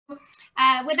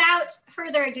Without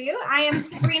further ado, I am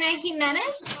Sabrina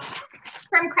Jimenez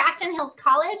from Crafton Hills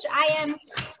College. I am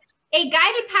a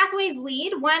Guided Pathways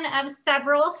lead, one of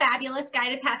several fabulous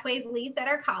Guided Pathways leads at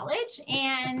our college,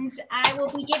 and I will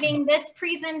be giving this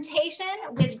presentation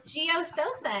with Gio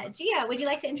Sosa. Gio, would you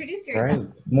like to introduce yourself? All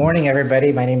right. Morning,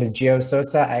 everybody. My name is Gio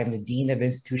Sosa. I am the Dean of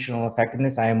Institutional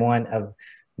Effectiveness. I am one of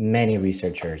many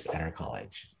researchers at our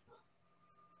college.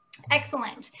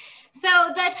 Excellent. So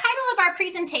the title of our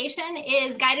presentation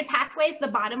is Guided Pathways, the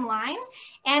Bottom Line.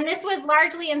 And this was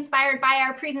largely inspired by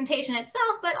our presentation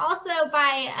itself, but also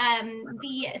by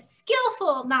the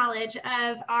skillful knowledge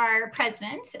of our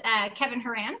president, Kevin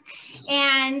Horan,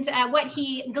 and what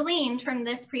he gleaned from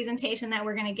this presentation that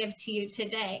we're going to give to you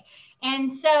today.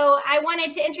 And so I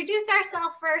wanted to introduce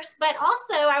ourselves first, but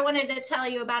also I wanted to tell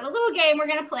you about a little game we're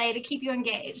going to play to keep you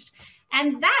engaged.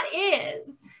 And that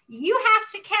is, you have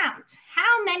to count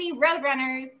how many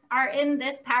Roadrunners are in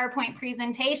this PowerPoint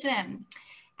presentation.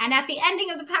 And at the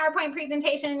ending of the PowerPoint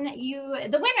presentation,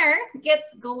 the winner gets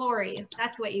glory.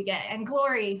 That's what you get. And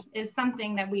glory is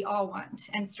something that we all want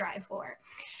and strive for.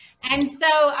 And so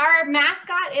our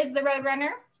mascot is the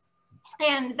Roadrunner.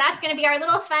 And that's going to be our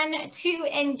little fun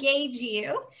to engage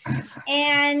you.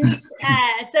 And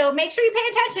so make sure you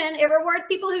pay attention. It rewards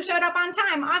people who showed up on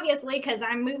time, obviously, because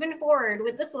I'm moving forward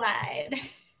with the slide.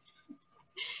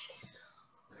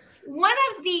 One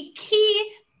of the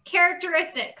key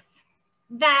characteristics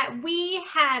that we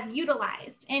have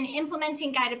utilized in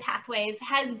implementing Guided Pathways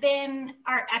has been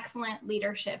our excellent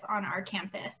leadership on our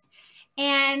campus.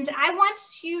 And I want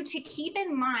you to keep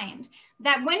in mind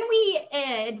that when we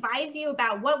advise you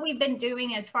about what we've been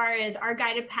doing as far as our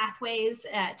Guided Pathways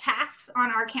tasks on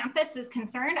our campus is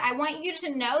concerned, I want you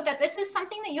to know that this is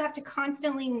something that you have to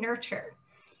constantly nurture.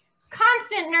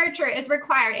 Constant nurture is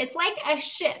required. It's like a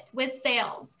ship with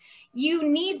sails. You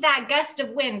need that gust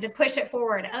of wind to push it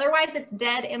forward. Otherwise, it's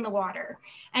dead in the water.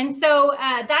 And so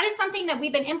that is something that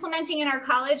we've been implementing in our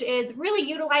college, is really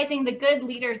utilizing the good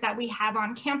leaders that we have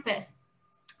on campus.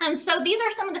 And so these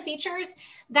are some of the features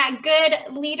that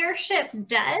good leadership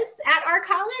does at our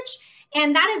college.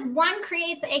 And that is, one,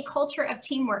 creates a culture of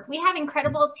teamwork. We have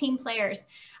incredible team players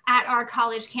at our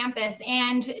college campus,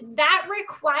 and that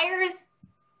requires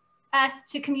us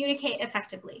to communicate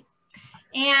effectively.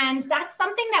 And that's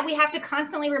something that we have to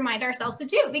constantly remind ourselves to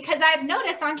do, because I've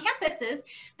noticed on campuses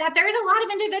that there's a lot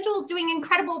of individuals doing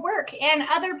incredible work and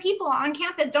other people on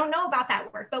campus don't know about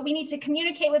that work, but we need to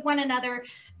communicate with one another,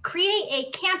 create a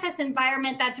campus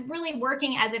environment that's really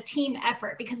working as a team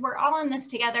effort, because we're all in this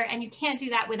together and you can't do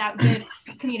that without good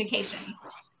communication.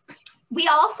 We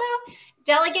also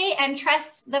delegate and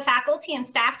trust the faculty and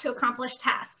staff to accomplish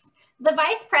tasks. The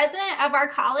vice president of our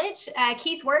college,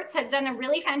 Keith Wirtz, has done a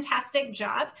really fantastic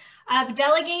job of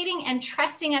delegating and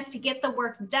trusting us to get the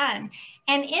work done.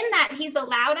 And in that, he's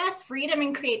allowed us freedom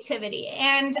and creativity.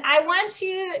 And I want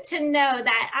you to know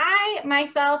that I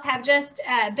myself have just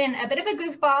been a bit of a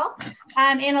goofball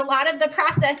in a lot of the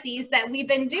processes that we've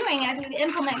been doing as we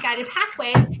implement Guided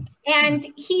Pathways. And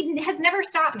he has never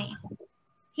stopped me.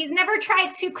 He's never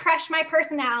tried to crush my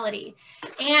personality,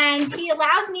 and he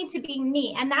allows me to be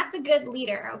me. And that's a good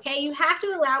leader. Okay. You have to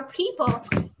allow people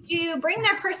to bring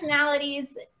their personalities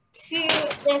to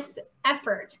this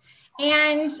effort.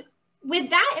 And with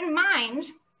that in mind,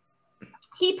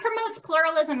 he promotes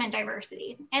pluralism and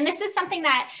diversity. And this is something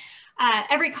that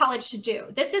every college should do.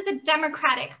 This is a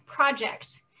democratic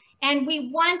project. And we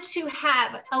want to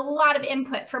have a lot of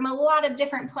input from a lot of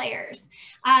different players.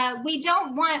 We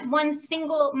don't want one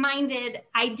single-minded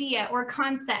idea or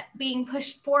concept being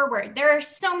pushed forward. There are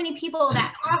so many people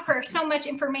that offer so much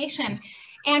information.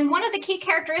 And one of the key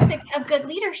characteristics of good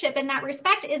leadership in that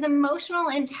respect is emotional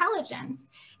intelligence.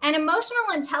 And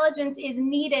emotional intelligence is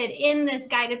needed in this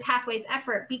Guided Pathways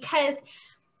effort, because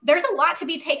there's a lot to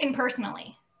be taken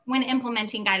personally when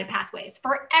implementing Guided Pathways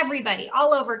for everybody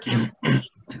all over campus.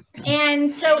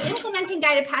 And so implementing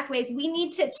Guided Pathways, we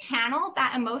need to channel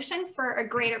that emotion for a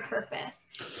greater purpose.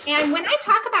 And when I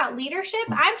talk about leadership,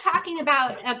 I'm talking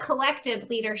about a collective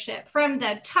leadership from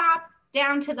the top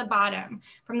down to the bottom,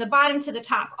 from the bottom to the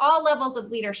top, all levels of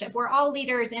leadership. We're all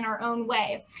leaders in our own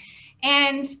way.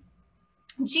 And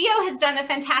Gio has done a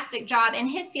fantastic job in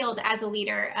his field as a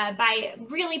leader by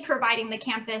really providing the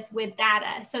campus with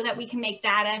data so that we can make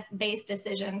data-based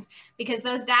decisions, because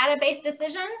those data-based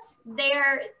decisions,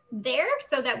 they're there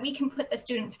so that we can put the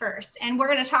students first. And we're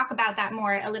going to talk about that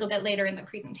more a little bit later in the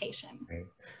presentation. Right.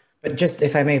 But just,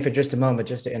 if I may, for just a moment,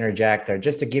 just to interject there,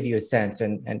 just to give you a sense,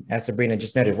 and as Sabrina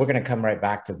just noted, we're going to come right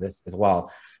back to this as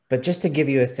well. But just to give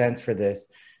you a sense for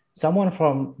this, Someone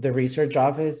from the research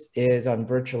office is on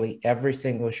virtually every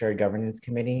single shared governance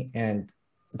committee and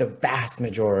the vast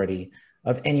majority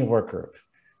of any work group.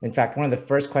 In fact, one of the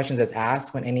first questions that's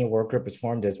asked when any work group is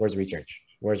formed is, where's research?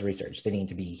 Where's research? They need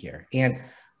to be here. And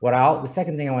the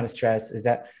second thing I want to stress is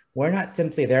that we're not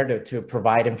simply there to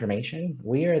provide information.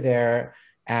 We are there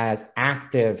as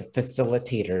active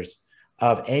facilitators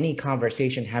of any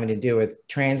conversation having to do with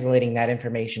translating that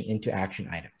information into action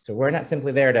items. So we're not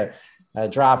simply there to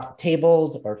drop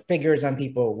tables or figures on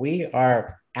people. We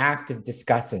are active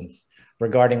discussants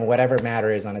regarding whatever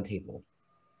matter is on a table.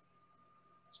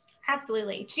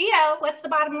 Absolutely. Gio, what's the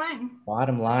bottom line?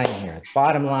 Bottom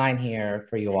line here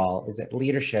for you all is that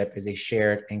leadership is a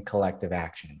shared and collective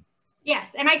action. Yes,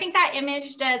 and I think that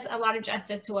image does a lot of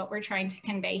justice to what we're trying to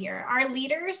convey here. Our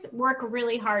leaders work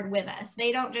really hard with us.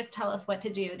 They don't just tell us what to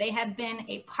do. They have been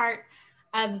a part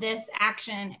of this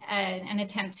action and an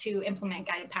attempt to implement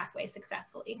guided pathways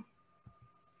successfully.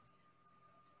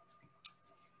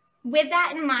 With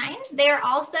that in mind, they're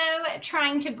also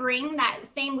trying to bring that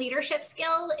same leadership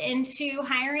skill into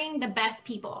hiring the best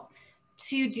people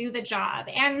to do the job,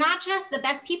 and not just the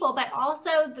best people, but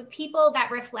also the people that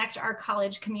reflect our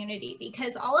college community,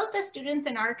 because all of the students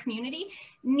in our community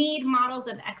need models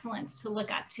of excellence to look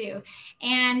up to.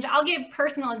 And I'll give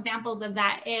personal examples of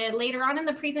that later on in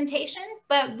the presentation,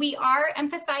 but we are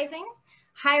emphasizing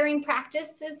hiring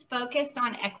practices focused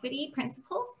on equity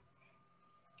principles.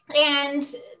 And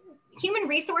human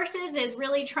resources is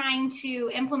really trying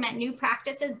to implement new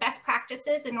practices, best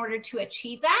practices in order to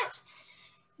achieve that.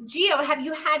 Gio, have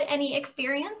you had any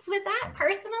experience with that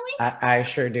personally? I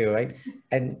sure do.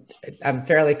 And I'm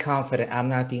fairly confident I'm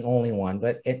not the only one,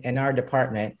 but in our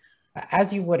department,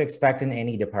 as you would expect in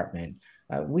any department,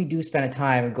 we do spend a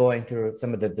time going through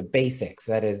some of the basics.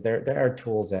 That is, there are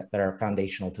tools that are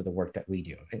foundational to the work that we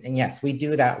do. And yes, we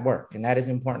do that work, and that is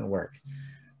important work.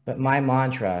 But my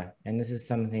mantra, and this is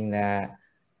something that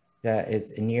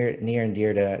is near and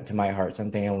dear to my heart,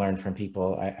 something I learned from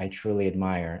people I truly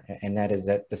admire, and that is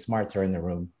that the smarts are in the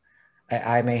room.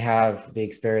 I may have the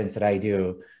experience that I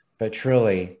do, but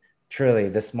truly,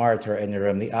 the smarts are in the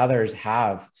room. The others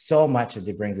have so much that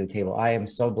they bring to the table. I am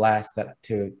so blessed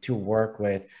to work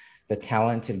with the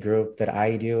talented group that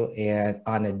I do, and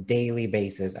on a daily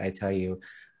basis, I tell you,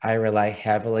 I rely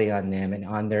heavily on them and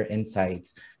on their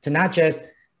insights to not just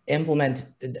implement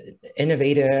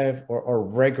innovative or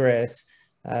rigorous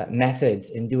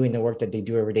methods in doing the work that they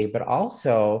do every day, but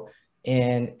also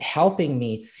in helping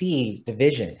me see the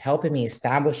vision, helping me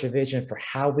establish a vision for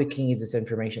how we can use this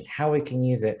information, how we can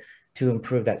use it to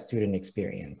improve that student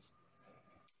experience.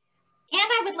 And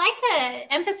I would like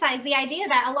to emphasize the idea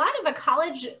that a lot of a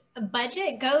college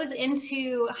budget goes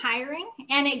into hiring,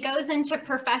 and it goes into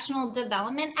professional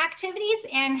development activities,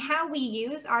 and how we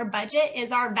use our budget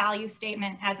is our value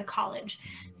statement as a college.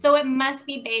 So it must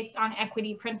be based on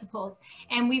equity principles.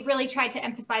 And we've really tried to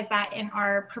emphasize that in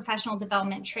our professional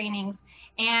development trainings.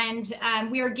 And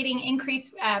we are getting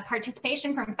increased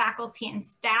participation from faculty and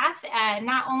staff.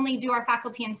 Not only do our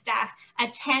faculty and staff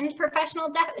attend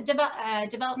professional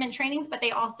development trainings, but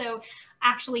they also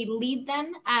actually lead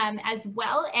them as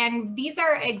well. And these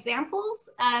are examples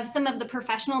of some of the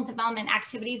professional development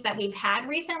activities that we've had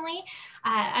recently.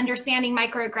 Understanding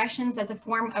microaggressions as a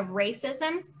form of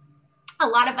racism. A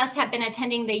lot of us have been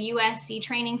attending the USC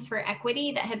trainings for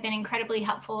equity that have been incredibly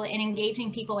helpful in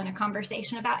engaging people in a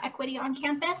conversation about equity on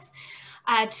campus.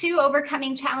 2,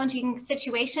 overcoming challenging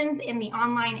situations in the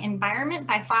online environment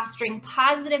by fostering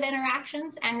positive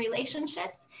interactions and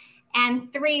relationships.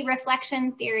 And 3,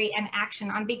 reflection, theory, and action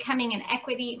on becoming an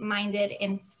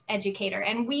equity-minded educator.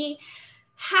 And we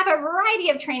have a variety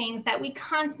of trainings that we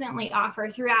constantly offer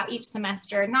throughout each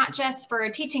semester, not just for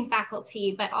teaching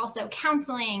faculty, but also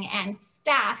counseling and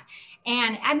staff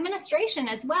and administration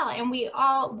as well. And we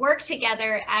all work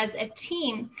together as a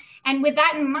team. And with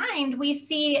that in mind, we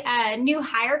see new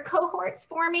hire cohorts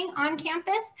forming on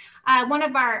campus. One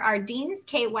of our deans,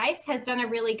 Kay Weiss, has done a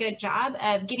really good job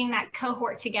of getting that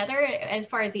cohort together as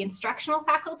far as the instructional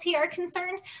faculty are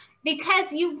concerned,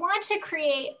 because you want to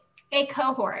create a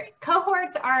cohort.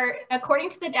 Cohorts are, according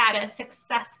to the data,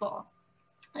 successful.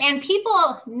 And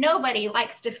nobody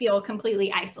likes to feel completely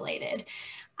isolated.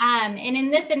 And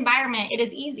in this environment, it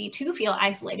is easy to feel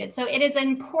isolated. So it is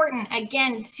important,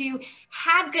 again, to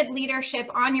have good leadership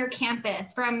on your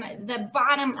campus from the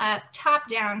bottom up, top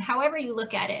down, however you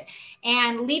look at it,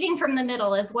 and leading from the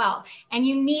middle as well. And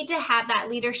you need to have that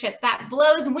leadership that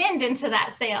blows wind into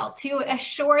that sail to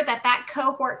assure that that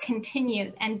cohort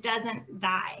continues and doesn't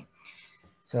die.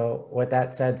 So with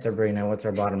that said, Sabrina, what's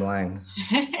our bottom line?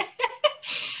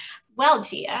 Well,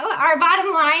 Gio, our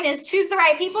bottom line is choose the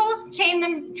right people, train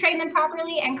them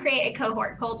properly, and create a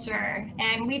cohort culture.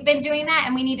 And we've been doing that,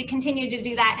 and we need to continue to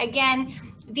do that. Again,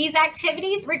 these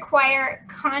activities require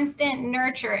constant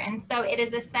nurture, and so it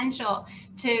is essential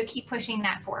to keep pushing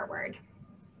that forward.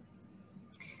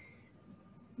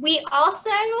 We also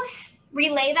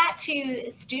relay that to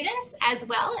students as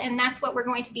well, and that's what we're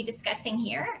going to be discussing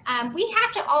here. We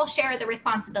have to all share the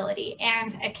responsibility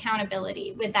and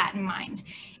accountability with that in mind.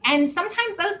 And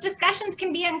sometimes those discussions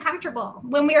can be uncomfortable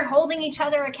when we are holding each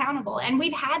other accountable. And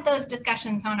we've had those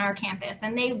discussions on our campus,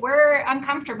 and they were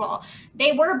uncomfortable.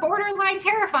 They were borderline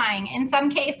terrifying in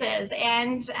some cases.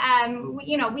 And,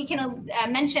 you know, we can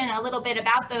mention a little bit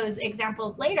about those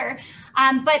examples later,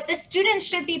 but the students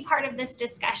should be part of this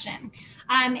discussion.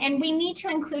 And we need to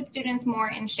include students more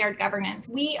in shared governance.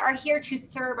 We are here to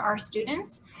serve our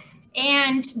students.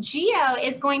 And Gio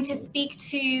is going to speak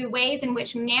to ways in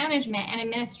which management and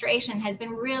administration has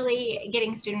been really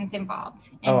getting students involved.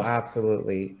 Oh,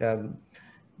 absolutely.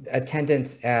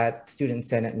 Attendance at student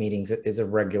senate meetings is a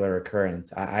regular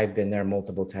occurrence. I've been there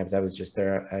multiple times. I was just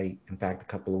there, in fact, a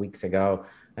couple of weeks ago,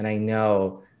 and I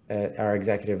know our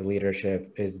executive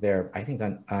leadership is there, I think,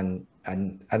 on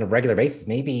a regular basis,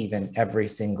 maybe even every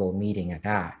single meeting at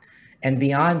that. And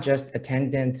beyond just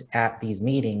attendance at these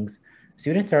meetings,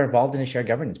 students are involved in a shared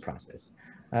governance process.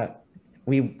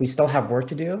 We still have work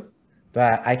to do,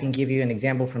 but I can give you an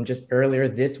example from just earlier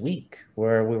this week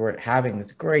where we were having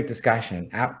this great discussion,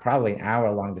 probably an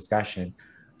hour-long discussion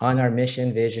on our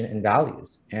mission, vision, and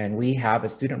values. And we have a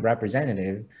student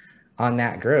representative on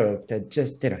that group that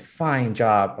just did a fine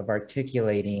job of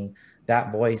articulating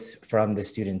that voice from the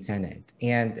student senate.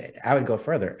 And I would go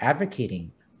further,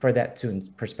 advocating for that student's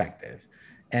perspective.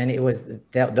 And it was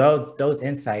those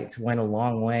insights went a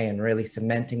long way in really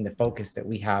cementing the focus that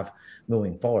we have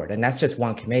moving forward. And that's just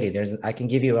one committee. I can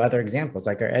give you other examples,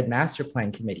 like our Ed Master Plan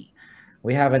Committee.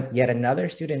 We have yet another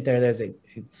student there that's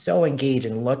so engaged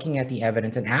in looking at the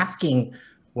evidence and asking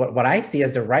what I see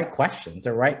as the right questions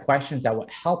that will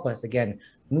help us, again,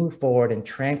 move forward and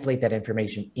translate that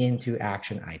information into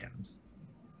action items.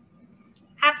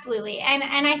 Absolutely. And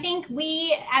I think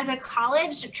we as a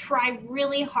college try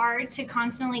really hard to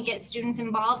constantly get students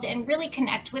involved and really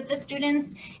connect with the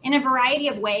students in a variety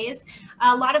of ways.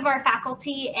 A lot of our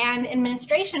faculty and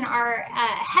administration are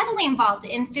heavily involved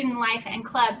in student life and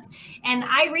clubs. And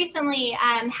I recently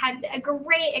had a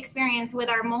great experience with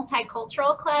our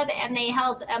multicultural club, and they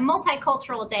held a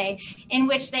multicultural day in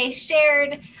which they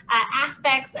shared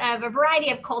aspects of a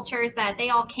variety of cultures that they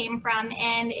all came from.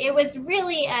 And it was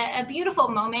really a beautiful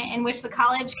moment in which the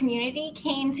college community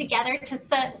came together to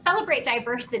celebrate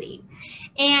diversity.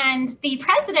 And the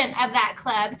president of that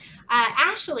club,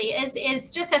 Ashley,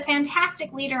 is just a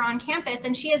fantastic leader on campus.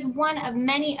 And she is one of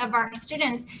many of our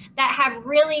students that have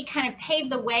really kind of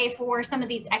paved the way for some of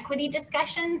these equity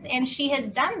discussions. And she has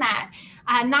done that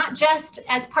not just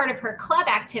as part of her club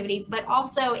activities, but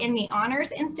also in the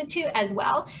Honors Institute as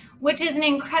well, which is an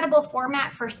incredible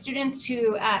format for students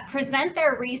to present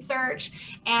their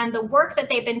research and the work that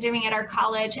they've been doing at our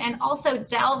college, and also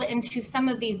delve into some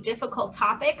of these difficult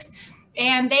topics.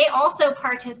 And they also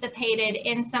participated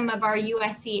in some of our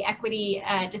USC equity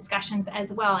discussions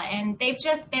as well. And they've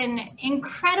just been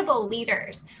incredible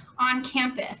leaders on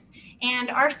campus. And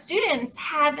our students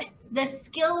have the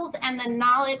skills and the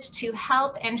knowledge to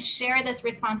help and share this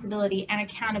responsibility and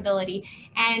accountability.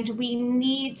 And we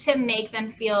need to make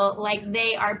them feel like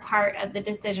they are part of the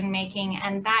decision making.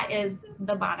 And that is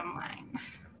the bottom line.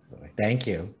 Absolutely. Thank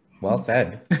you. Well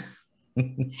said.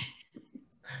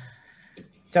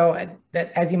 So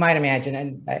as you might imagine,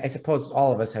 and I suppose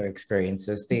all of us have experienced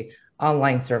this, the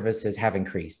online services have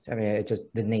increased. I mean, it's just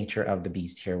the nature of the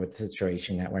beast here with the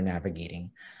situation that we're navigating.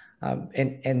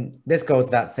 And this goes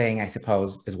without saying, I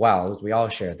suppose, as well, we all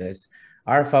share this.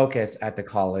 Our focus at the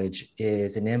college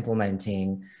is in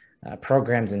implementing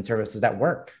programs and services that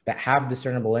work, that have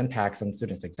discernible impacts on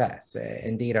student success.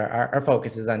 Indeed, our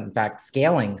focus is on, in fact,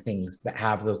 scaling things that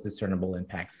have those discernible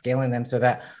impacts, scaling them so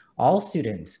that all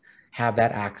students have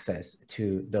that access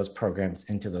to those programs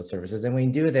and to those services. And we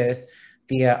do this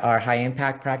via our high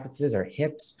impact practices, our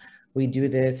HIPs. We do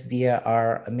this via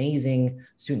our amazing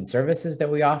student services that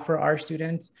we offer our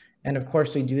students. And of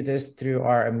course, we do this through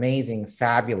our amazing,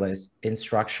 fabulous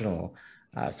instructional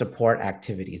support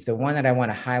activities. The one that I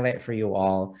want to highlight for you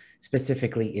all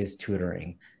specifically is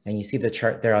tutoring. And you see the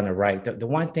chart there on the right. The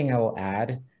one thing I will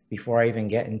add before I even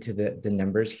get into the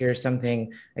numbers here,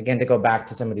 something, again, to go back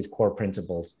to some of these core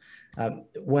principles.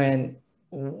 When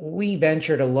we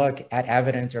venture to look at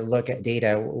evidence or look at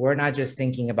data, we're not just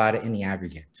thinking about it in the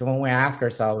aggregate. So when we ask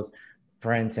ourselves,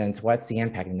 For instance, what's the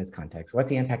impact in this context? What's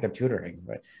the impact of tutoring?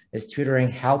 Right? Is tutoring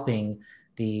helping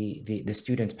the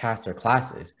students pass their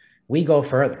classes? We go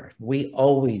further. We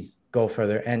always go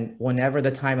further. And whenever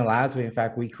the time allows,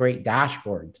 we create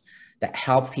dashboards that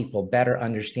help people better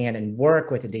understand and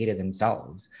work with the data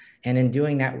themselves. And in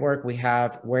doing that work,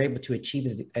 we're able to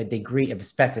achieve a degree of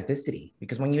specificity,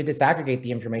 because when you disaggregate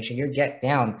the information, you get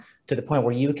down to the point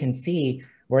where you can see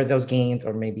where those gains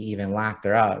or maybe even lack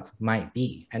thereof might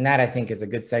be. And that, I think, is a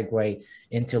good segue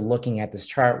into looking at this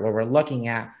chart where we're looking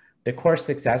at the course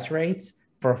success rates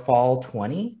for fall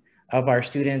 20 of our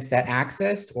students that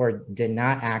accessed or did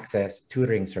not access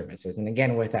tutoring services. And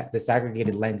again, with that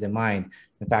disaggregated lens in mind,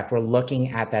 in fact, we're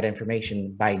looking at that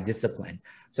information by discipline.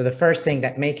 So the first thing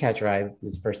that may catch your eye, this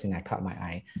is the first thing that caught my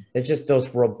eye, is just those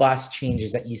robust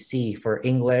changes that you see for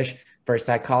English, for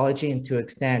psychology, and to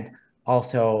extent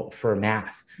also for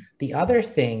math. The other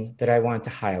thing that I want to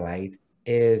highlight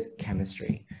is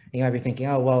chemistry. You might be thinking,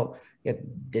 oh, well,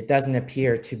 it doesn't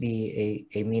appear to be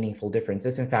a meaningful difference.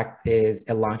 This, in fact, is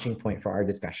a launching point for our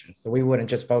discussion. So we wouldn't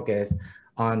just focus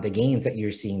on the gains that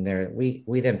you're seeing there. We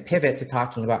then pivot to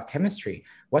talking about chemistry.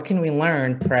 What can we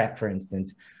learn, for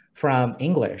instance, from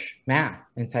English, math,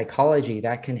 and psychology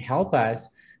that can help us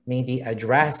maybe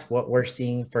address what we're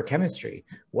seeing for chemistry?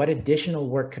 What additional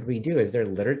work could we do? Is there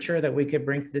literature that we could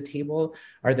bring to the table?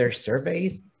 Are there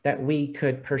surveys that we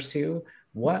could pursue?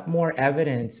 What more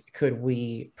evidence could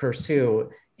we pursue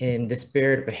in the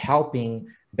spirit of helping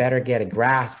better get a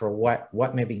grasp for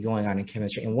what may be going on in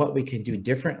chemistry and what we could do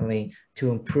differently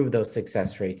to improve those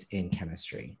success rates in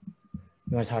chemistry?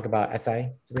 You want to talk about SI,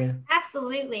 Sabrina?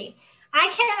 Absolutely. I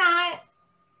cannot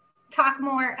talk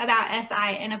more about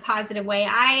SI in a positive way.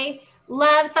 I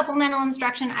love supplemental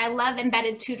instruction. I love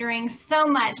embedded tutoring so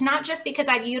much, not just because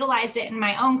I've utilized it in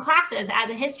my own classes as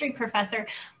a history professor,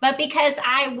 but because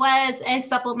I was a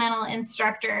supplemental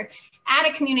instructor at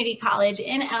a community college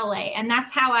in LA. And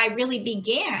that's how I really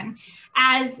began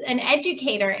as an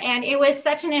educator. And it was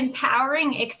such an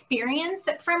empowering experience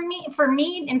for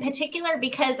me in particular,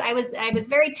 because I was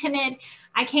very timid.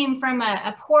 I came from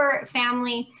a poor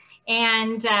family.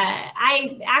 And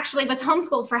I actually was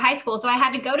homeschooled for high school. So I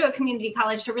had to go to a community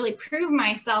college to really prove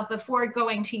myself before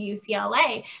going to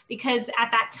UCLA, because at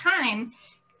that time,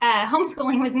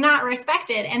 homeschooling was not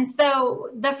respected. And so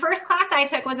the first class I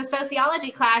took was a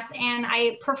sociology class, and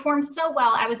I performed so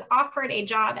well. I was offered a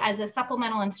job as a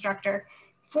supplemental instructor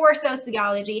for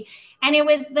sociology. And it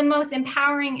was the most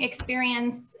empowering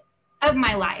experience of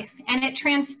my life. And it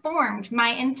transformed my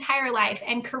entire life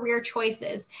and career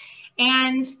choices.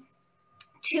 And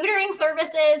tutoring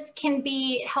services can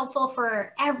be helpful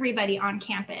for everybody on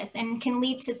campus and can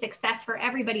lead to success for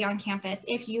everybody on campus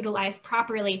if utilized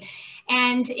properly.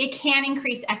 And it can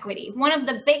increase equity. One of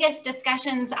the biggest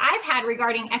discussions I've had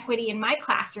regarding equity in my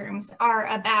classrooms are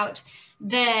about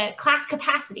the class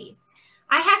capacity.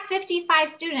 I have 55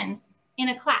 students in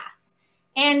a class.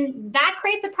 And that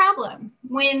creates a problem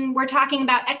when we're talking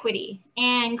about equity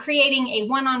and creating a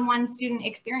one-on-one student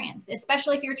experience,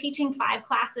 especially if you're teaching 5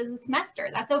 classes a semester.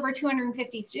 That's over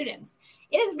 250 students.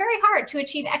 It is very hard to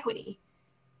achieve equity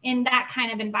in that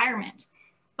kind of environment.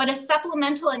 But a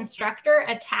supplemental instructor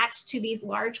attached to these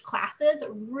large classes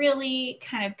really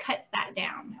kind of cuts that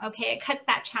down, okay? It cuts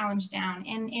that challenge down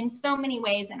in so many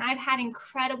ways. And I've had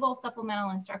incredible supplemental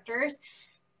instructors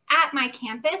at my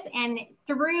campus, and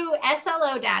through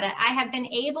SLO data, I have been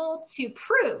able to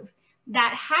prove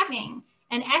that having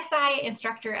an SI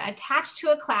instructor attached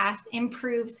to a class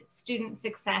improves student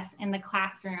success in the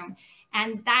classroom.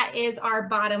 And that is our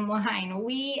bottom line.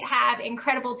 We have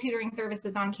incredible tutoring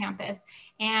services on campus,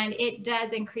 and it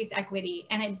does increase equity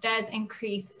and it does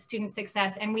increase student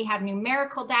success. And we have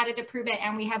numerical data to prove it,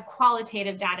 and we have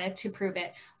qualitative data to prove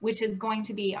it, which is going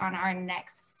to be on our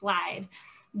next slide.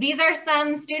 These are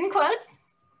some student quotes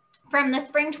from the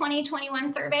spring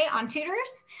 2021 survey on tutors.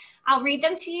 I'll read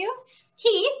them to you.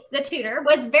 He, the tutor,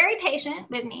 was very patient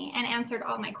with me and answered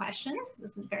all my questions.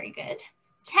 This is very good.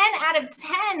 10 out of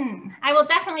 10. I will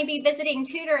definitely be visiting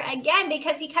tutor again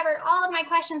because he covered all of my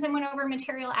questions and went over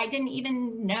material I didn't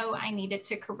even know I needed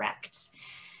to correct.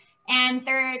 And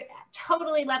third,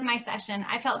 totally loved my session.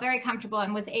 I felt very comfortable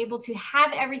and was able to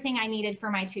have everything I needed for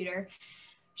my tutor.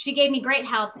 She gave me great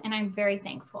help, and I'm very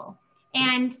thankful.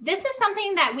 And this is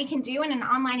something that we can do in an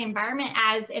online environment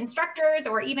as instructors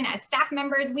or even as staff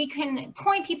members. We can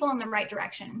point people in the right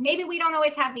direction. Maybe we don't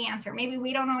always have the answer. Maybe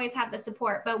we don't always have the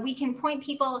support, but we can point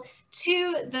people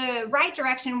to the right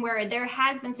direction where there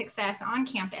has been success on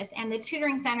campus. And the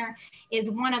tutoring center is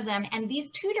one of them. And these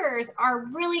tutors are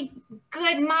really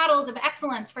good models of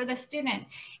excellence for the student.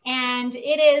 And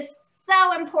it is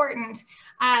so important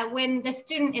when the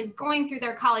student is going through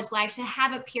their college life, to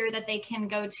have a peer that they can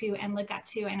go to and look up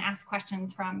to and ask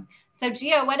questions from. So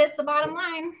Gio, what is the bottom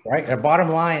line? Right, the bottom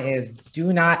line is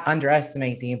do not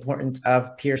underestimate the importance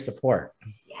of peer support.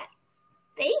 Yes,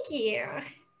 thank you.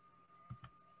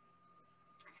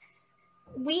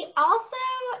 We also,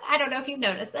 I don't know if you've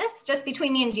noticed this, just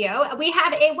between me and Gio, we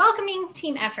have a welcoming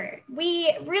team effort.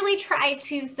 We really try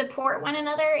to support one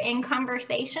another in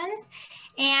conversations,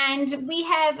 and we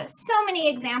have so many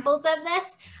examples of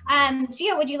this.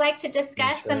 Gio, would you like to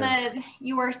discuss some of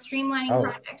your streamlining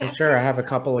project? For sure, I have a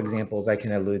couple examples I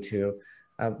can allude to.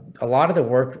 A lot of the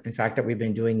work, in fact, that we've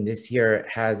been doing this year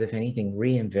has, if anything,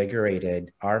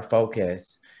 reinvigorated our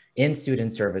focus in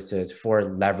student services for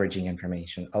leveraging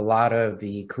information. A lot of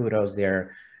the kudos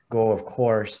there go, of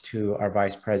course, to our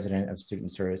Vice President of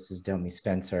Student Services, Delmy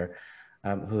Spencer,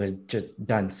 who has just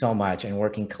done so much and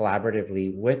working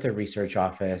collaboratively with the research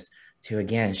office to,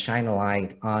 again, shine a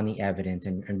light on the evidence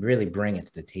and really bring it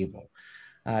to the table.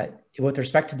 With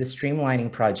respect to the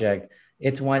streamlining project,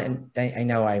 it's one,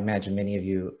 and I imagine many of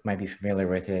you might be familiar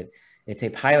with it. It's a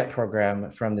pilot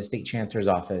program from the State Chancellor's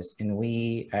Office, and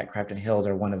we at Crafton Hills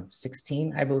are one of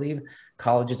 16, I believe,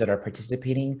 colleges that are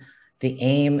participating. The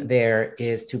aim there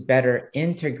is to better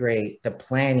integrate the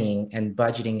planning and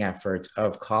budgeting efforts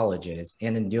of colleges,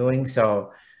 and in doing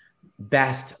so,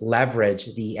 best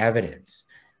leverage the evidence,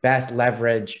 best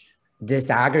leverage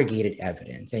disaggregated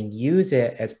evidence, and use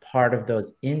it as part of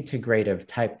those integrative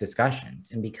type discussions.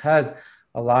 And because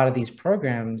a lot of these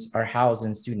programs are housed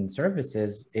in student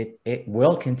services, it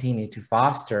will continue to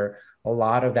foster a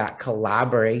lot of that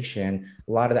collaboration,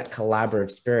 a lot of that collaborative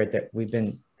spirit that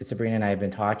Sabrina and I have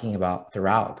been talking about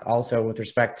throughout. Also, with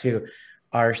respect to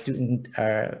our student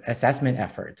assessment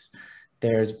efforts,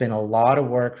 there's been a lot of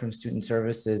work from student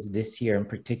services this year in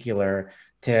particular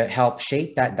to help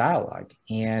shape that dialogue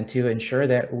and to ensure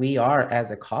that we are,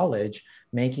 as a college,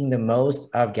 making the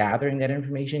most of gathering that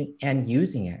information and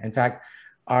using it. In fact,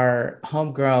 our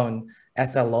homegrown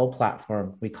SLO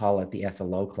platform, we call it the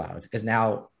SLO Cloud, has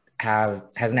now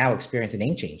experienced a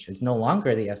name change. It's no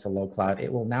longer the SLO Cloud.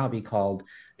 It will now be called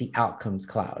the Outcomes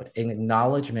Cloud, an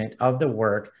acknowledgement of the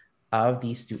work of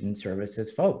these student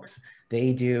services folks.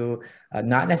 They do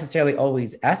not necessarily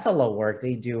always SLO work.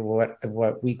 They do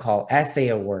what we call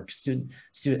SAO work,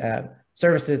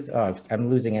 services, oh, I'm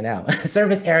losing it now,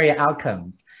 service area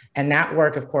outcomes. And that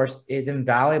work, of course, is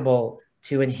invaluable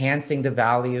to enhancing the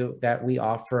value that we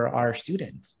offer our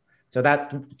students. So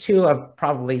that two of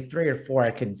probably 3 or 4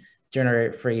 I could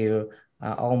generate for you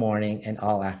all morning and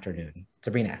all afternoon.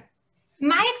 Sabrina.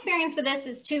 My experience with this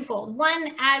is twofold.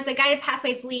 One, as a Guided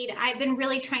Pathways lead, I've been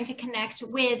really trying to connect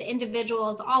with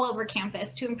individuals all over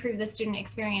campus to improve the student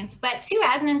experience. But two,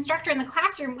 as an instructor in the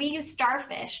classroom, we use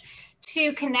Starfish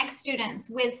to connect students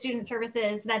with student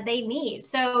services that they need.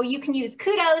 So you can use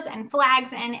kudos and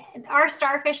flags, and our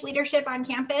Starfish leadership on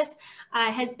campus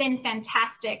has been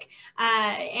fantastic.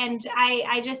 And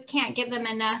I just can't give them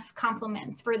enough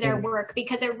compliments for their work,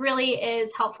 because it really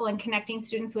is helpful in connecting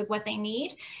students with what they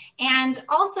need. And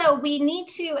also, we need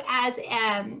to, as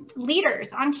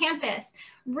leaders on campus,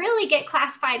 really get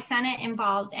Classified Senate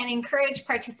involved and encourage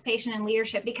participation and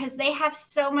leadership, because they have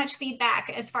so much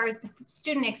feedback as far as the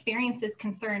student experience is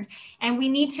concerned. And we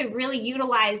need to really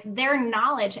utilize their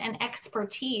knowledge and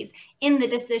expertise in the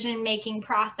decision-making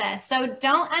process. So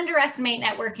don't underestimate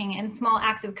networking and small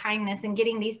acts of kindness and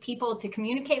getting these people to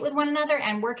communicate with one another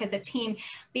and work as a team,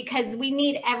 because we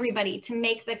need everybody to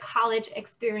make the college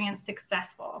experience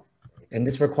successful. And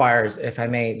this requires, if I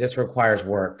may, this requires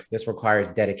work. This requires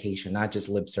dedication, not just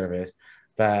lip service,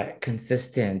 but a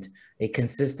consistent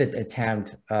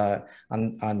attempt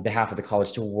on behalf of the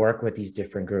college to work with these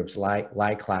different groups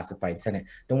like Classified Senate.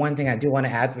 The one thing I do want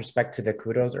to add with respect to the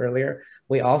kudos earlier,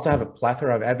 we also have a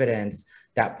plethora of evidence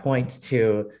that points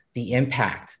to the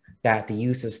impact that the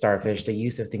use of Starfish, the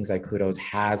use of things like kudos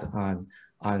has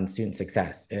on student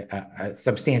success, a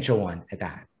substantial one at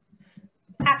that.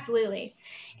 Absolutely.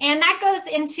 And that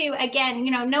goes into, again,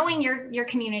 knowing your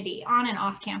community on and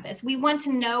off campus. We want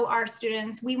to know our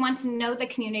students. We want to know the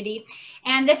community.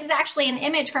 And this is actually an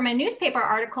image from a newspaper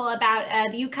article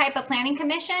about the Yucaipa Planning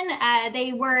Commission.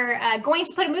 They were going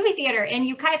to put a movie theater in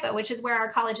Yucaipa, which is where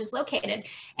our college is located.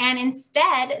 And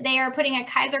instead, they are putting a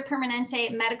Kaiser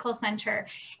Permanente Medical Center.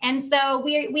 And so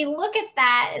we look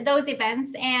at those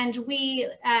events, and we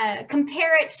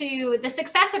compare it to the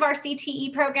success of our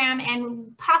CTE program and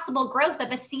possible growth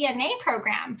of a CNA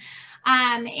program.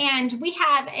 And we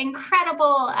have an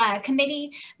incredible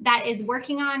committee that is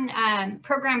working on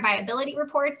program viability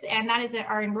reports, and that is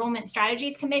our enrollment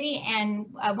strategies committee. And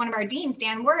one of our deans,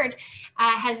 Dan Word,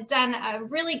 has done a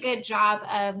really good job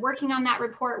of working on that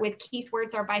report with Keith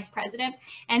Wertz, our vice president.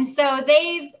 And so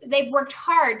they've worked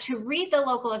hard to read the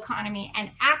local economy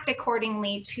and act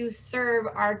accordingly to serve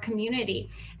our community.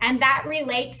 And that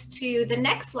relates to the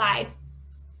next slide,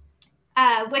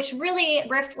 which really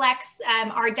reflects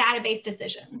our database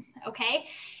decisions, okay?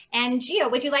 And Gio,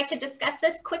 would you like to discuss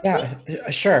this quickly? Yeah,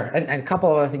 sure. And a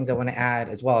couple of other things I want to add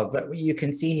as well. But you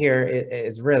can see here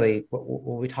is really,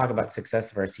 when we talk about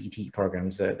success of our CT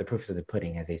programs, the proof is in the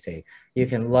pudding, as they say. You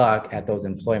can look at those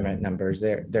employment numbers.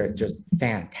 They're just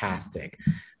fantastic.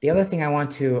 The other thing I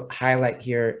want to highlight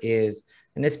here is,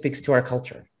 and this speaks to our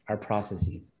culture, our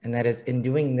processes, and that is in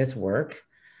doing this work,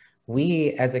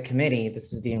 we as a committee,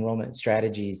 this is the Enrollment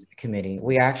Strategies Committee,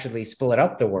 we actually split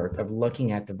up the work of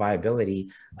looking at the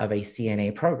viability of a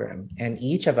CNA program. And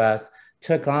each of us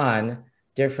took on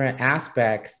different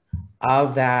aspects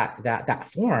of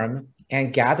that form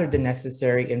and gathered the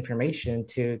necessary information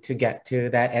to get to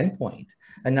that endpoint.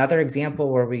 Another example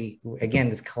where again,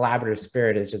 this collaborative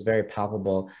spirit is just very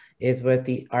palpable, is with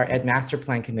our Ed Master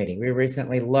Plan Committee. We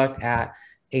recently looked at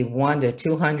a 100 to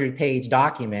 200 page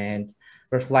document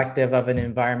reflective of an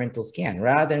environmental scan,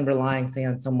 rather than relying, say,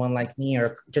 on someone like me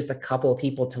or just a couple of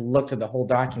people to look through the whole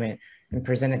document and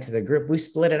present it to the group. We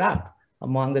split it up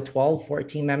among the 12,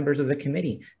 14 members of the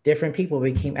committee. Different people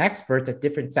became experts at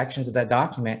different sections of that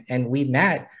document, and we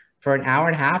met for an hour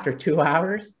and a half or 2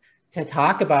 hours to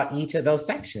talk about each of those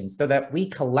sections so that we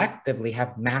collectively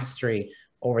have mastery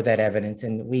over that evidence,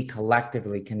 and we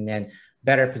collectively can then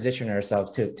better position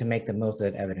ourselves to make the most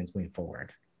of that evidence moving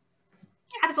forward.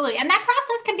 Absolutely. And that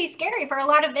process can be scary for a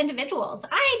lot of individuals.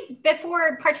 I,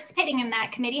 before participating in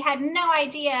that committee, had no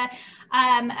idea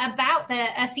about the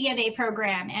CNA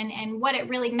program and what it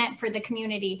really meant for the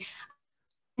community.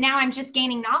 Now I'm just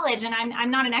gaining knowledge, and I'm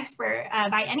not an expert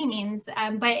by any means,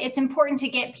 but it's important to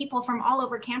get people from all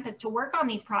over campus to work on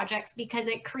these projects, because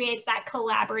it creates that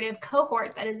collaborative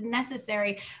cohort that is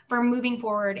necessary for moving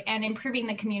forward and improving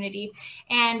the community.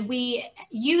 And we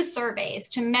use surveys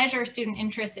to measure student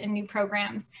interest in new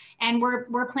programs. And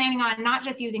we're planning on not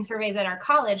just using surveys at our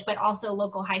college, but also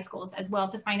local high schools as well,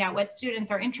 to find out what students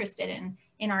are interested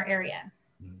in our area.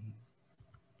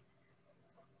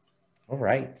 All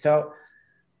right. So,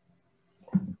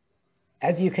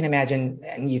 as you can imagine,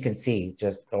 and you can see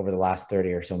just over the last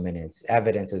 30 or so minutes,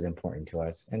 evidence is important to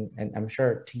us, and I'm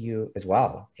sure to you as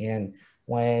well. And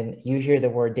when you hear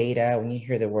the word data, when you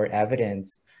hear the word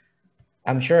evidence,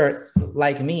 I'm sure,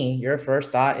 like me, your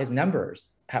first thought is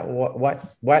numbers.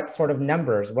 What sort of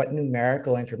numbers, what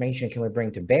numerical information can we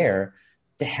bring to bear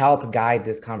to help guide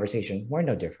this conversation? We're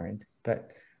no different,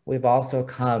 but we've also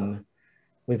come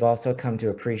to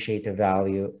appreciate the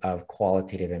value of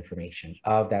qualitative information,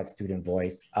 of that student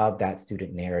voice, of that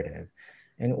student narrative.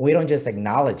 And we don't just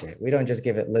acknowledge it. We don't just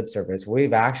give it lip service.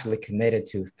 We've actually committed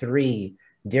to 3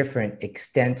 different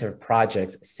extensive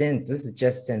projects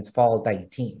since fall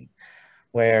 19,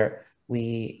 where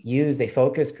we used a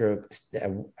focus group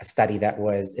study that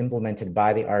was implemented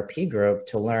by the RP group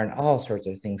to learn all sorts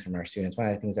of things from our students. One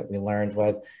of the things that we learned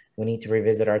was we need to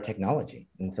revisit our technology.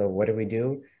 And so what do we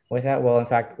do with that? Well, in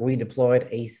fact, we deployed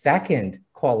a second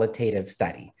qualitative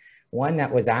study, one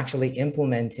that was actually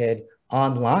implemented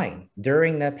online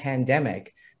during the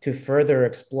pandemic to further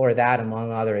explore that,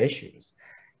 among other issues.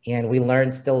 And we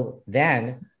learned still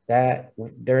then that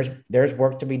there's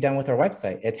work to be done with our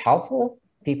website. It's helpful.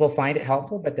 People find it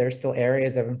helpful, but there's still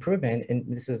areas of improvement. And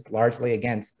this is largely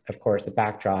against, of course, the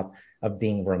backdrop of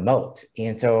being remote.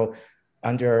 And so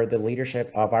under the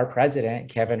leadership of our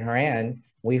president, Kevin Horan,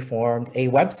 we formed a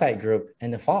website group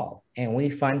in the fall, and we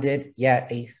funded yet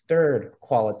a 3rd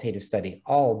qualitative study,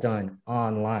 all done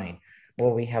online,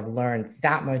 where we have learned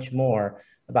that much more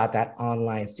about that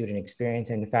online student experience.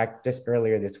 And in fact, just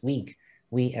earlier this week,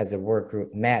 we as a work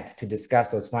group met to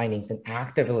discuss those findings and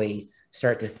actively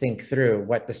start to think through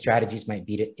what the strategies might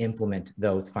be to implement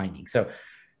those findings. So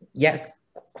yes,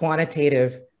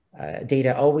 quantitative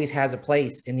data always has a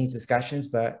place in these discussions,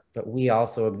 but we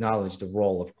also acknowledge the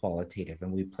role of qualitative,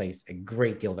 and we place a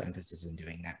great deal of emphasis in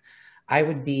doing that. It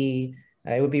would be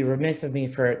remiss of me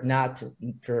for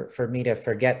me to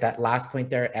forget that last point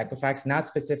there, Equifax, not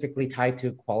specifically tied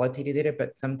to qualitative data,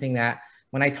 but something that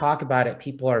when I talk about it,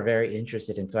 people are very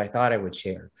interested in. So I thought I would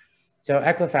share. So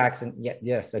Equifax, and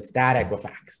yes, it's that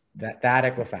Equifax, that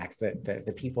Equifax,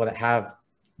 the people that have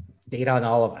data on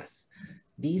all of us.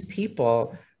 These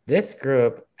people, this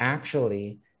group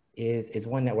actually is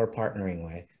one that we're partnering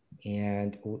with.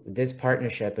 And this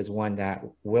partnership is one that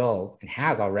will and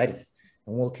has already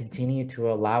and will continue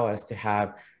to allow us to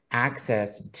have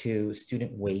access to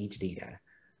student wage data,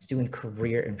 student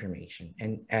career information.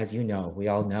 And as you know, we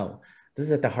all know, this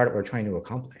is at the heart of what we're trying to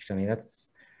accomplish. I mean,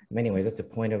 that's, in many ways, that's the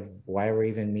point of why we're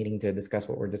even meeting to discuss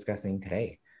what we're discussing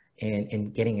today,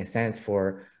 and getting a sense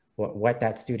for what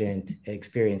that student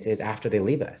experience is after they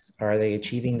leave us. Are they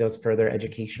achieving those further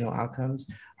educational outcomes?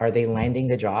 Are they landing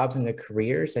the jobs and the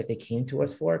careers that they came to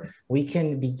us for? We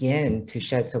can begin to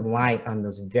shed some light on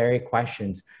those very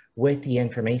questions with the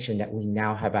information that we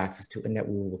now have access to and that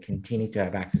we will continue to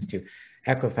have access to.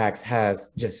 Equifax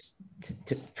has just,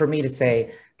 for me to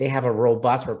say they have a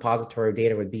robust repository of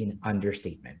data would be an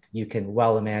understatement. You can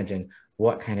well imagine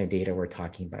what kind of data we're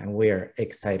talking about, and we're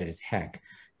excited as heck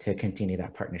to continue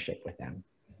that partnership with them.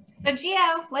 So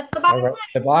Gio, what's the bottom line?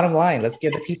 The bottom line, let's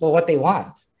give the people what they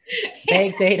want.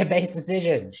 Make database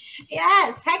decisions.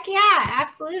 Yes, heck yeah,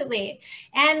 absolutely.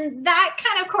 And that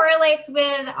kind of correlates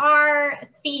with our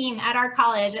theme at our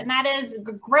college, and that is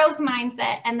growth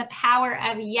mindset and the power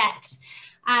of yet.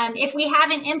 If we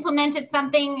haven't implemented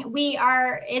something, we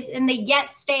are in the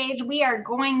yet stage, we are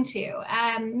going to.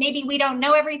 Maybe we don't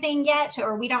know everything yet,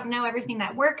 or we don't know everything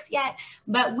that works yet,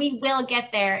 but we will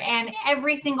get there. And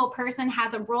every single person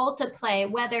has a role to play,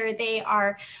 whether they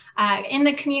are in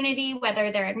the community,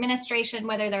 whether they're administration,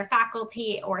 whether they're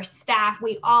faculty or staff.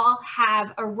 We all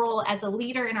have a role as a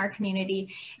leader in our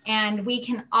community, and we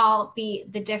can all be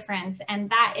the difference. And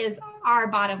that is our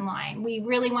bottom line. We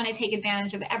really want to take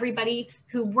advantage of everybody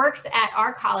who works at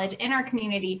our college, in our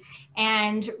community,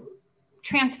 and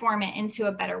transform it into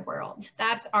a better world.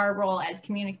 That's our role as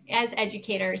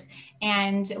educators,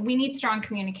 and we need strong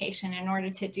communication in order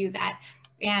to do that.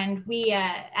 And we,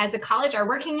 as a college, are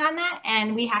working on that,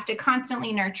 and we have to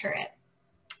constantly nurture it.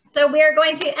 So we are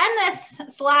going to end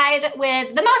this slide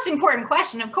with the most important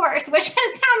question, of course, which is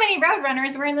how many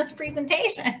Roadrunners were in this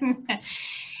presentation.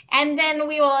 And then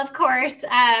we will, of course,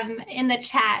 in the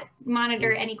chat,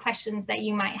 monitor any questions that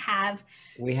you might have.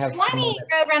 We have 20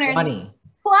 Roadrunners. 20.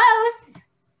 Close.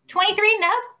 23?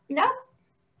 Nope. Nope.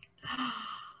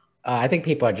 I think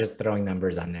people are just throwing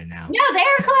numbers on there now. No,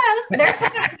 they're close. They're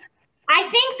close. I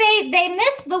think they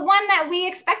missed the one that we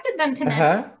expected them to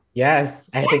miss. Yes,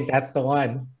 I think that's the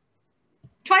one.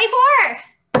 24.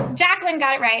 Jacqueline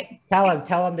got it right.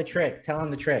 Tell him the trick. Tell him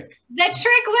the trick. The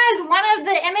trick was one of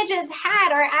the images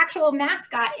had our actual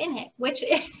mascot in it, which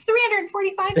is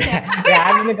 345 there. Yeah,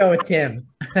 I'm gonna go with Tim.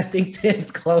 I think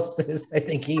Tim's closest. I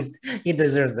think he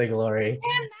deserves the glory.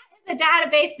 And that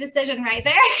is a database decision right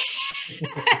there.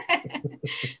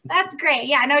 That's great.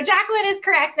 Yeah, no, Jacqueline is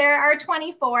correct. There are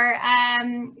 24.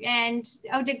 And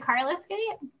oh, did Carlos get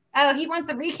it? Oh, he wants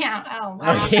a recount. Oh,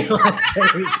 wow. He wants a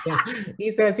recount.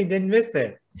 He says he didn't miss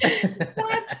it.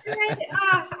 That's great.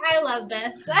 Oh, I love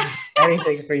this.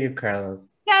 Anything for you, Carlos.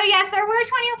 So yes, there were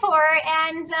 24,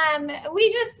 and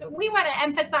we want to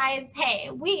emphasize, hey,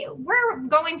 we're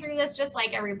going through this just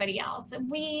like everybody else.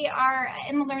 We are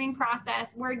in the learning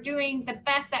process. We're doing the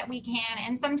best that we can,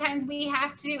 and sometimes we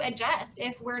have to adjust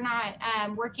if we're not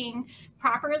working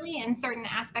properly in certain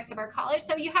aspects of our college.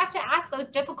 So you have to ask those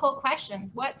difficult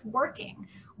questions. What's working?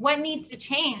 What needs to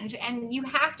change? And you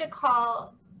have to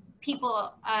call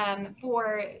people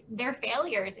for their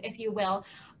failures, if you will,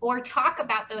 or talk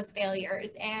about those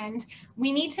failures. And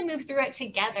we need to move through it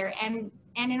together. And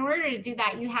in order to do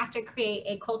that, you have to create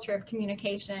a culture of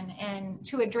communication and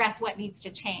to address what needs to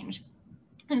change.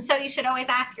 And so you should always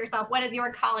ask yourself, what is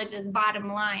your college's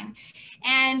bottom line?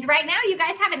 And right now you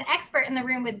guys have an expert in the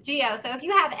room with Gio. So if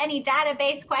you have any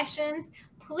database questions,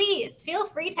 please feel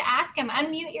free to ask him.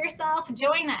 Unmute yourself,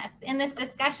 join us in this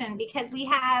discussion, because we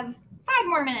have 5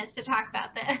 more minutes to talk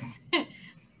about this.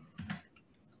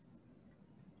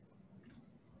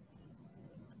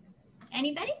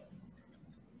 Anybody?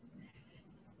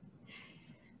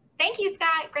 Thank you,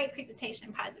 Scott. Great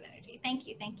presentation, positive energy. Thank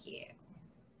you, thank you.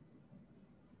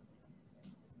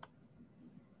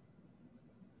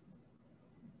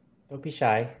 Don't be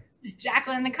shy.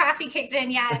 Jacqueline, the coffee kicked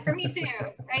in. Yeah, for me too.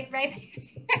 right.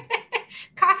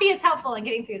 Coffee is helpful in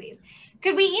getting through these.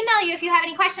 Could we email you if you have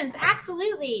any questions?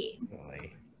 Absolutely.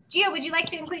 Really? Gio, would you like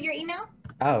to include your email?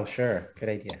 Oh, sure. Good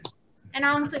idea. And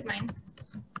I'll include mine.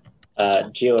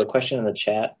 Gio, a question in the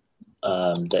chat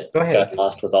that got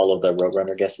lost with all of the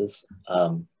Roadrunner guesses. I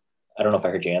don't know if I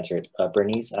heard you answer it.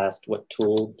 Bernice asked, what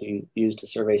tool do you use to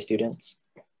survey students?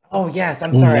 Oh, yes.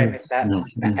 I'm sorry I missed that.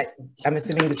 I'm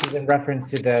assuming this is in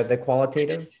reference to the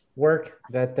qualitative work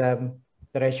that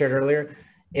I shared earlier.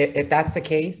 If that's the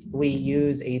case, we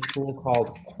use a tool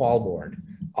called Qualboard.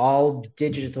 all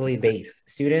digitally based.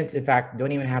 Students, in fact,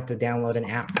 don't even have to download an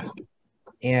app.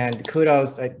 And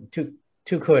kudos,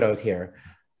 two kudos here.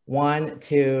 One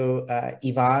to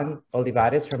Yvonne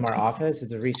Olivares from our office, is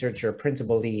the researcher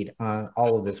principal lead on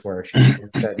all of this work. She's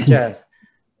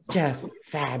just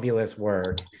fabulous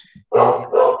work, and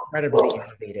incredibly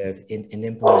innovative in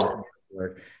implementing this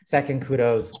work. Second,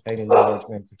 kudos and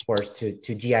acknowledgments, of course, to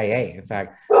GIA. In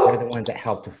fact, they're the ones that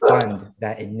helped to fund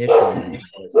that initial.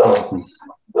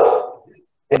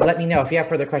 And let me know if you have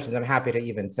further questions. I'm happy to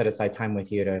even set aside time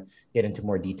with you to get into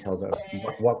more details of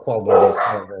what QualBoard is,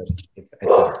 how it works,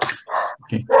 etc.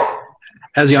 Okay.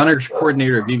 As the honors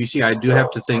coordinator at VVC, I do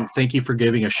have to thank you for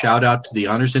giving a shout out to the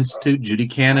Honors Institute. Judy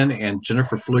Cannon and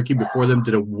Jennifer Fluke before them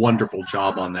did a wonderful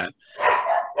job on that.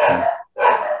 I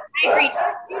agree.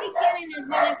 Judy Cannon is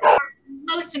one of our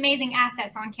most amazing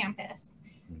assets on campus.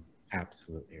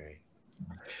 Absolutely right.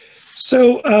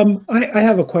 So I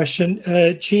have a question,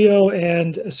 Gio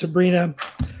and Sabrina.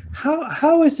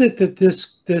 How is it that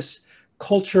this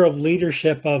culture of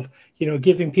leadership of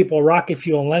giving people rocket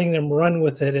fuel and letting them run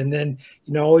with it, and then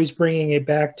always bringing it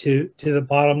back to the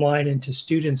bottom line and to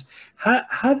students,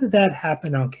 how did that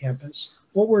happen on campus?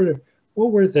 What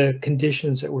were the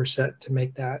conditions that were set to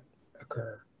make that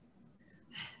occur?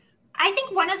 I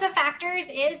think one of the factors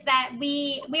is that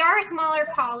we are a smaller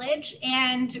college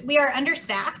and we are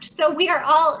understaffed. So we are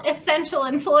all essential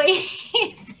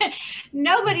employees.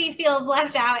 Nobody feels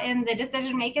left out in the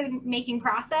decision-making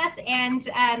process. And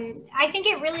I think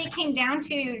it really came down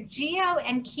to Gio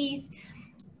and Keith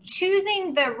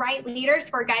choosing the right leaders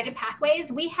for guided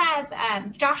pathways. We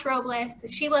have Josh Robles,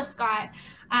 Sheila Scott,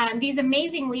 these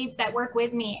amazing leads that work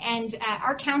with me, and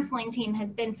our counseling team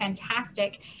has been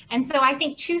fantastic. And so I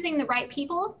think choosing the right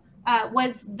people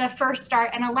was the first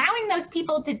start, and allowing those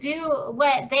people to do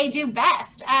what they do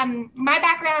best. My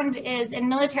background is in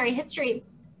military history,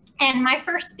 and my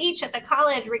first speech at the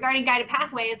college regarding guided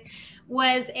pathways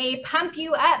was a pump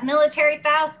you up military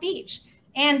style speech.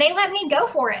 And they let me go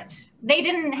for it. They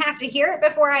didn't have to hear it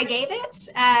before I gave it.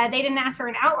 They didn't ask for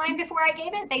an outline before I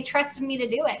gave it. They trusted me to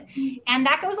do it. And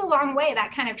that goes a long way,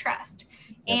 that kind of trust.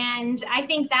 And I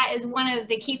think that is one of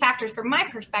the key factors from my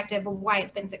perspective of why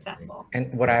it's been successful.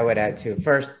 And what I would add to,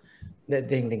 first, I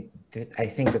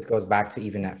think this goes back to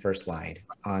even that first slide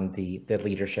on the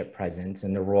leadership presence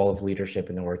and the role of leadership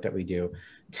in the work that we do.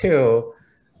 Two,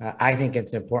 I think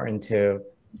it's important to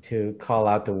call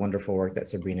out the wonderful work that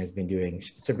Sabrina has been doing.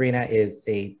 Sabrina is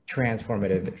a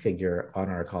transformative figure on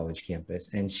our college campus,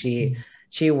 and she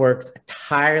works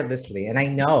tirelessly. And I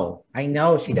know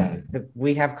she does, because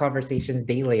we have conversations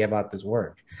daily about this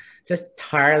work, just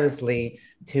tirelessly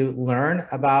to learn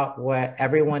about what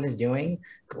everyone is doing,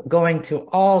 going to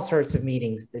all sorts of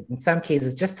meetings, in some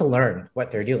cases just to learn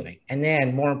what they're doing. And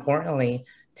then more importantly,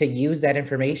 to use that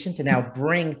information to now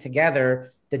bring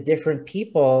together the different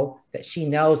people that she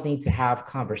knows need to have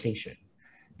conversation,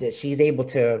 that she's able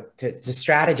to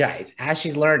strategize as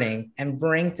she's learning and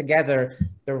bring together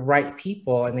the right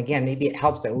people. And again, maybe it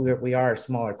helps that we are a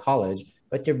smaller college,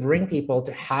 but to bring people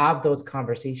to have those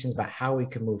conversations about how we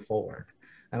can move forward.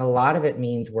 And a lot of it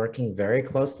means working very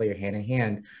closely or hand in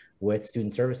hand with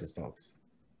student services folks.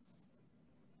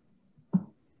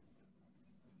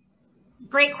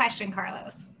 Great question,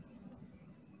 Carlos.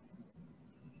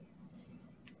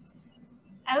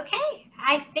 Okay,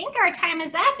 I think our time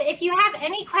is up. If you have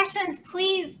any questions,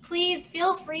 please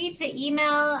feel free to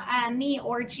email me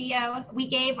or Gio. We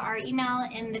gave our email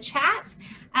in the chat.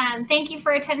 Thank you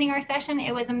for attending our session.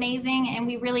 It was amazing, and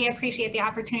we really appreciate the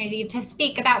opportunity to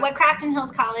speak about what Crafton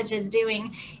Hills College is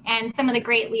doing and some of the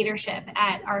great leadership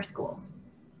at our school.